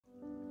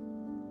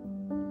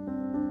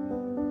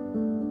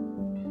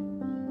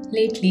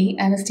Lately,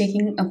 I was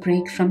taking a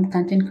break from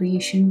content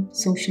creation,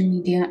 social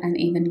media, and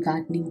even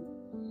gardening.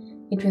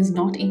 It was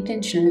not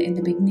intentional in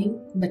the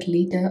beginning, but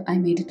later I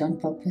made it on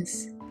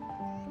purpose.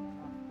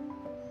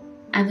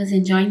 I was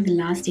enjoying the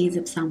last days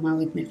of summer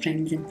with my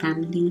friends and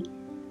family.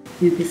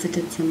 We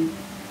visited some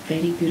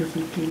very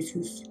beautiful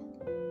places.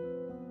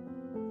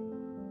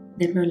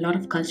 There were a lot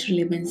of cultural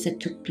events that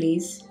took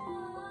place.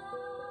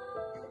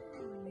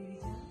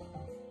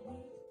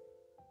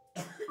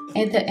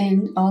 At the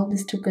end, all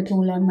this took a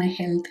toll on my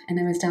health and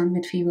I was down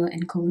with fever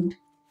and cold.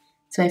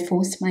 So I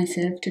forced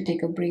myself to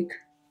take a break.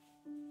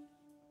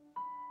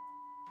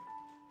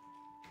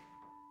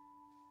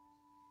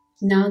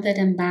 Now that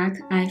I'm back,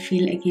 I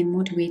feel again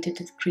motivated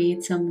to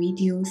create some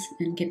videos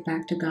and get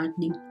back to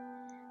gardening.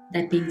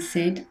 That being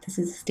said, this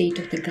is the state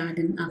of the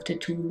garden after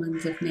 2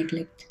 months of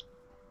neglect.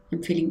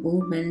 I'm feeling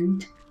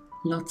overwhelmed,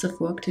 lots of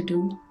work to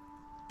do,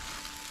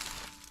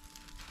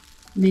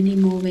 many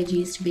more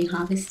veggies to be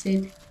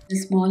harvested. The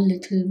small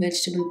little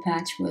vegetable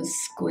patch was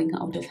going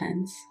out of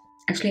hands.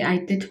 Actually, I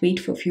did wait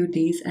for a few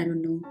days, I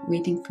don't know,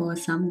 waiting for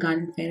some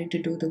garden fairy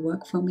to do the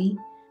work for me,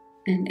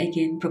 and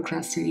again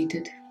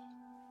procrastinated.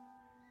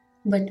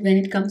 But when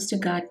it comes to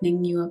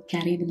gardening, you are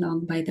carried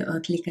along by the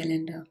earthly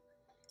calendar.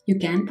 You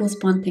can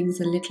postpone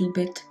things a little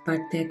bit, but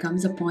there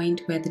comes a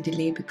point where the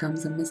delay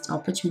becomes a missed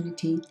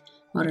opportunity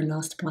or a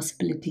lost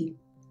possibility.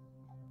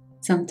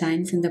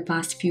 Sometimes in the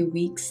past few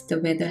weeks, the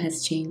weather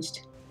has changed.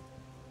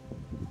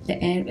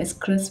 The air is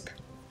crisp,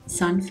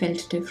 sun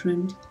felt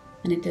different,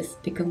 and it has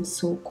become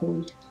so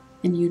cold.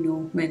 And you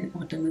know when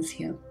autumn is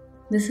here.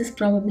 This is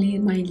probably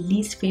my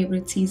least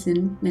favorite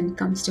season when it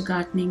comes to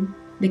gardening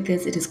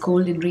because it is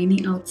cold and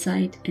rainy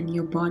outside, and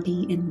your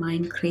body and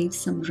mind craves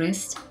some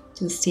rest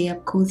to stay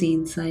up cozy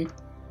inside.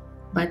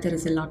 But there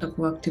is a lot of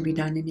work to be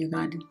done in your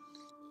garden.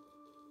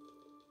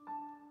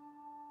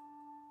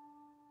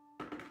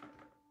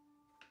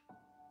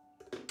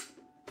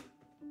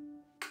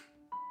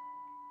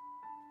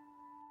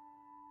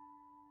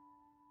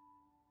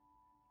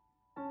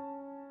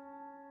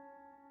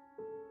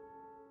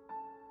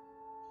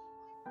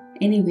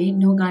 Anyway,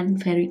 no garden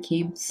fairy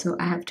came, so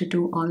I have to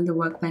do all the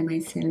work by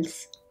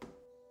myself.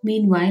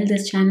 Meanwhile,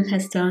 this channel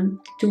has turned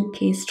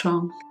 2K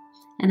strong,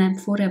 and I'm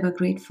forever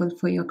grateful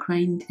for your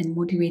kind and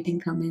motivating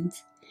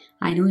comments.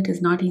 I know it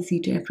is not easy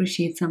to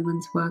appreciate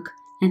someone's work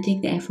and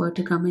take the effort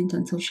to comment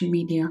on social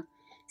media,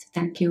 so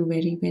thank you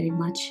very, very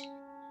much.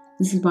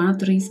 This is one of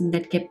the reasons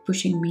that kept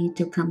pushing me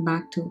to come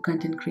back to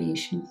content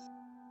creation.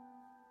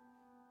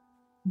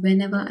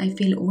 Whenever I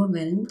feel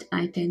overwhelmed,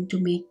 I tend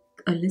to make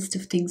a list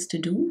of things to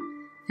do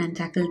and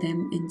tackle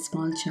them in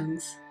small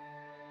chunks.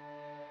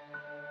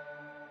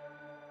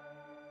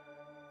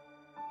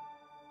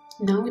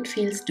 Now it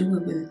feels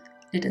doable.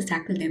 Let us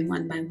tackle them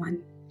one by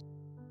one.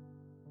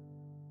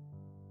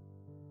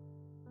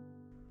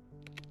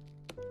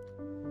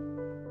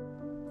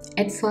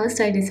 At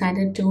first, I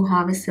decided to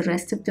harvest the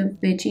rest of the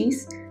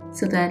veggies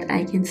so that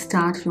I can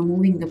start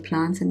removing the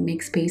plants and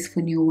make space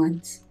for new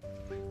ones.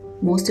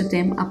 Most of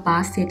them are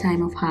past their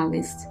time of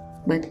harvest,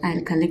 but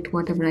I'll collect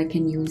whatever I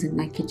can use in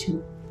my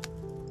kitchen.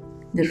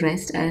 The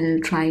rest I'll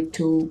try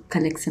to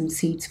collect some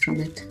seeds from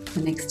it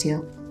for next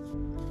year.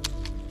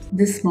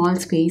 This small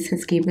space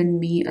has given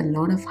me a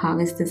lot of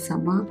harvest this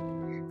summer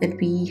that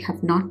we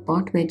have not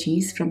bought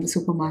veggies from the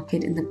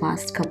supermarket in the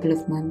past couple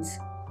of months.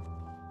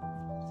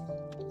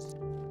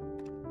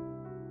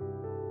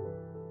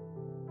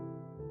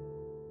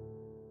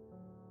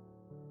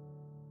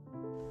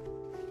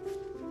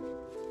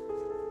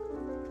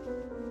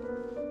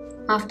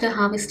 After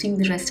harvesting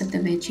the rest of the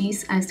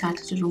veggies, I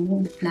started to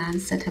remove the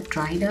plants that have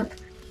dried up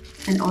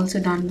and also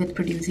done with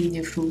producing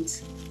their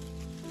fruits.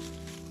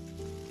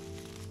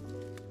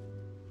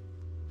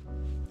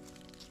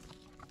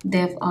 They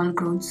have all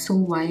grown so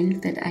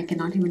wild that I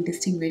cannot even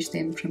distinguish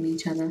them from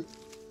each other.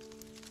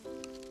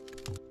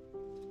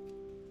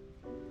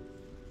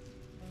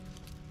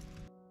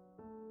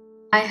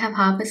 I have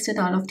harvested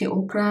all of the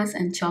okras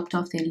and chopped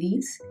off their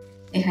leaves.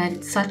 They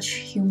had such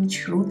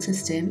huge root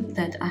system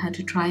that I had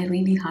to try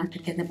really hard to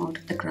get them out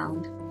of the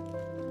ground.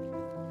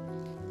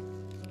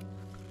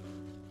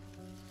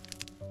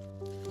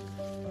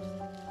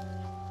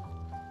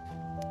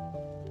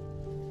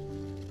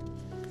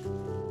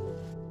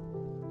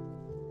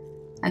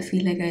 I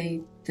feel like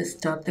I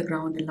disturbed the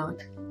ground a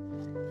lot.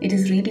 It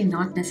is really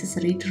not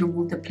necessary to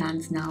remove the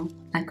plants now.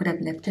 I could have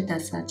left it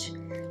as such,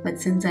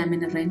 but since I'm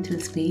in a rental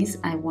space,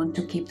 I want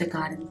to keep the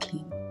garden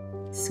clean,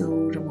 so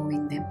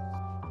removing them.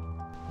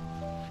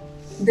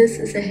 This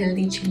is a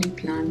healthy chili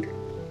plant.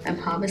 I've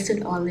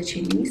harvested all the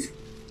chilies.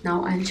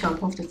 Now I'll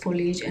chop off the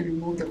foliage and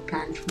remove the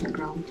plant from the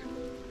ground.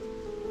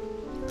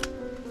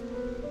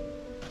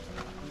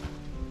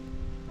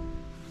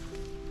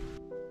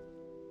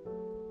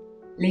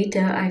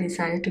 Later, I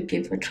decided to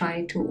give a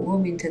try to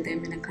overwinter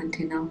them in a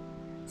container.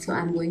 So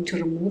I'm going to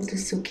remove the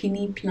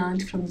zucchini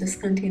plant from this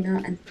container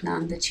and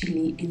plant the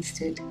chili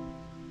instead.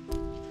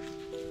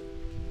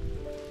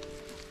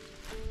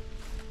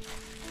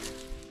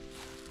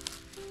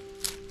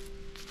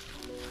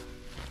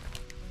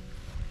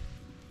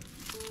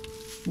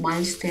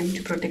 mulch them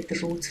to protect the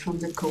roots from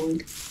the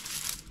cold.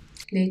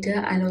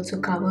 Later, I'll also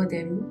cover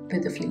them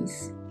with the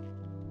fleece.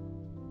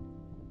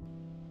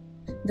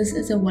 This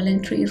is a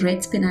voluntary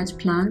red spinach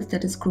plant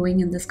that is growing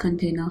in this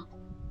container.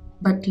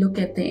 But look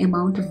at the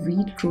amount of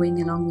weed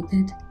growing along with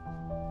it.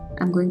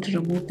 I'm going to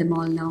remove them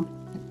all now.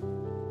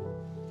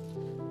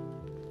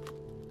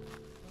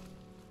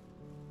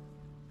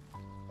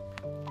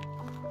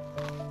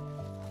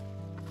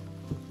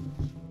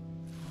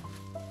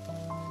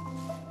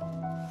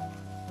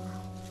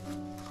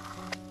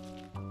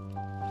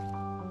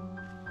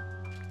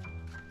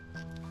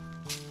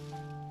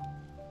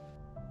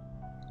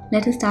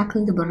 Let us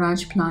tackle the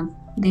barrage plant.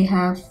 They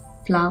have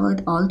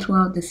flowered all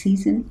throughout the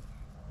season,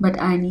 but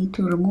I need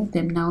to remove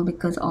them now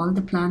because all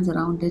the plants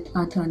around it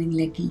are turning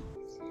leggy.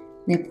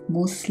 They've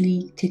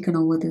mostly taken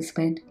over this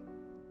bed.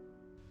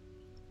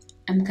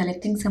 I'm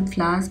collecting some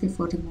flowers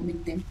before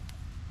removing them.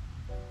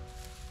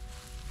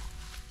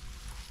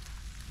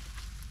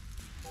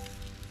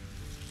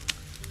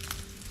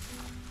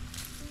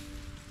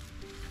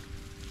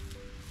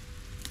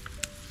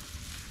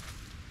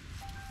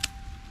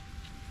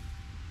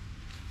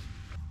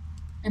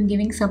 I'm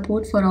giving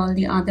support for all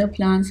the other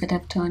plants that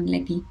have turned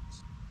leggy.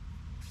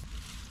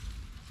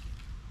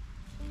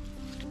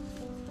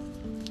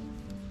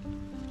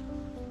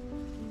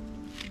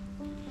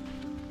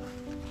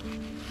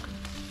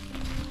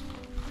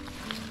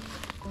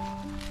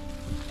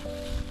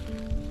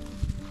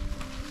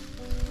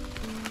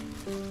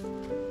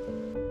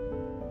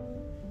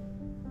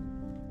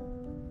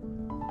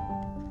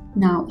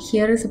 Now,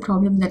 here is a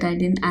problem that I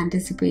didn't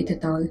anticipate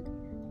at all.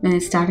 When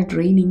it started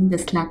raining, the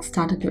slugs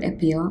started to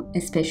appear,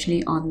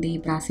 especially on the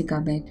brassica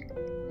bed.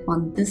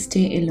 On this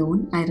day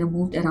alone, I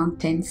removed around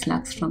 10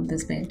 slugs from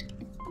this bed.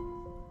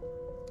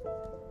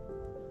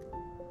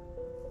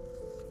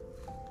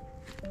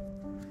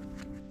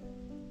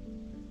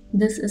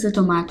 This is a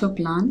tomato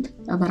plant,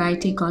 a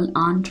variety called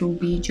Aunt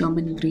Ruby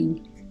German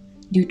Green.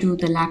 Due to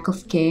the lack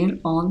of care,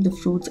 all the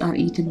fruits are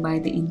eaten by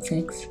the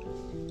insects.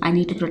 I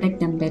need to protect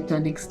them better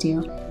next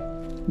year.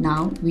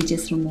 Now we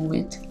just remove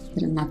it.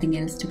 There is nothing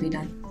else to be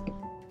done.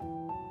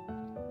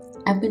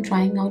 I've been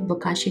trying out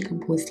bokashi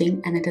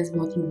composting and it is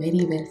working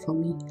very well for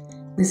me.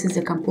 This is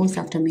a compost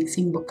after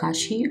mixing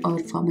bokashi or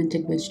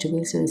fermented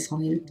vegetables to the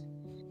soil.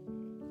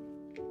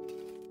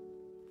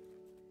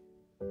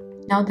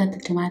 Now that the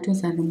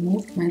tomatoes are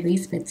removed, my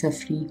raised beds are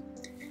free.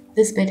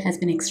 This bed has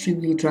been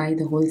extremely dry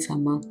the whole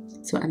summer,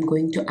 so I'm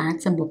going to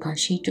add some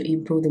bokashi to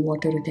improve the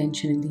water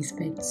retention in these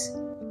beds.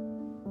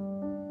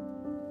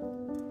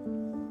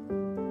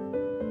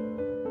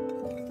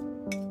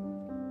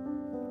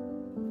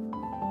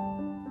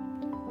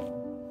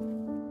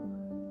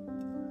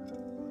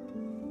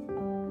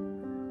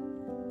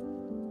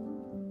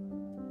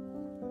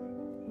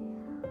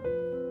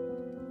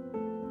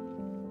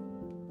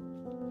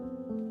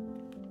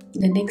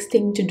 The next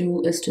thing to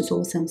do is to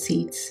sow some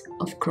seeds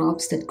of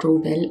crops that grow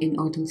well in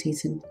autumn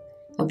season.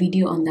 A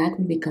video on that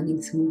will be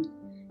coming soon.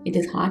 It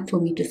is hard for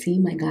me to see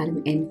my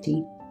garden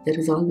empty. There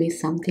is always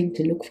something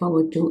to look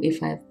forward to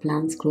if I have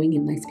plants growing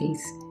in my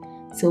space.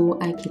 So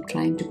I keep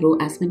trying to grow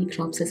as many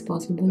crops as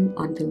possible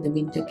until the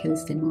winter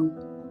kills them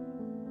all.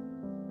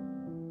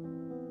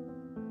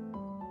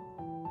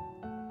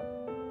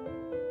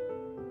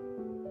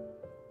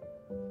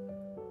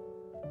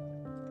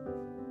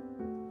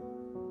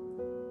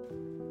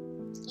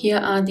 Here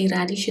are the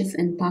radishes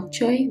and pak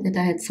choi that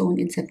I had sown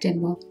in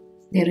September.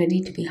 They're ready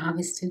to be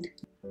harvested.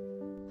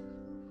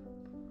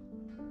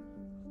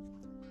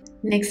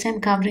 Next,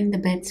 I'm covering the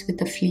beds with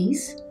the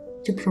fleece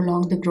to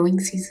prolong the growing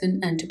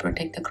season and to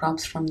protect the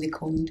crops from the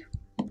cold.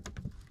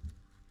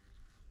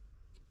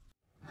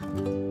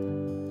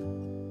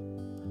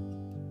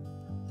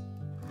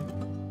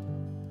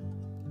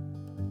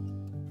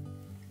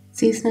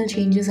 Seasonal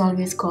changes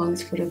always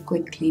calls for a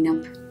quick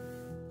cleanup.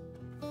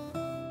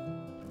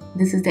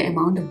 This is the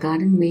amount of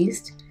garden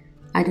waste.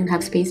 I don't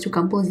have space to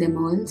compost them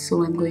all,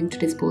 so I'm going to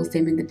dispose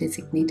them in the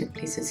designated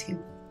places here.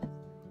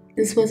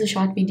 This was a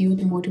short video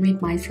to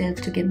motivate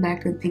myself to get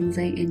back to the things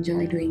I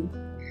enjoy doing.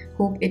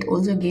 Hope it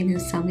also gave you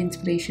some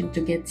inspiration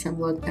to get some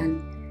work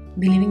done.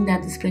 Believing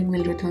that the spring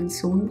will return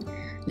soon,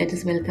 let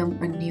us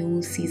welcome a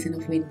new season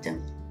of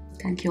winter.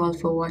 Thank you all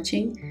for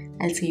watching.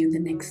 I'll see you in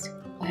the next.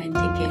 Bye and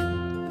take care.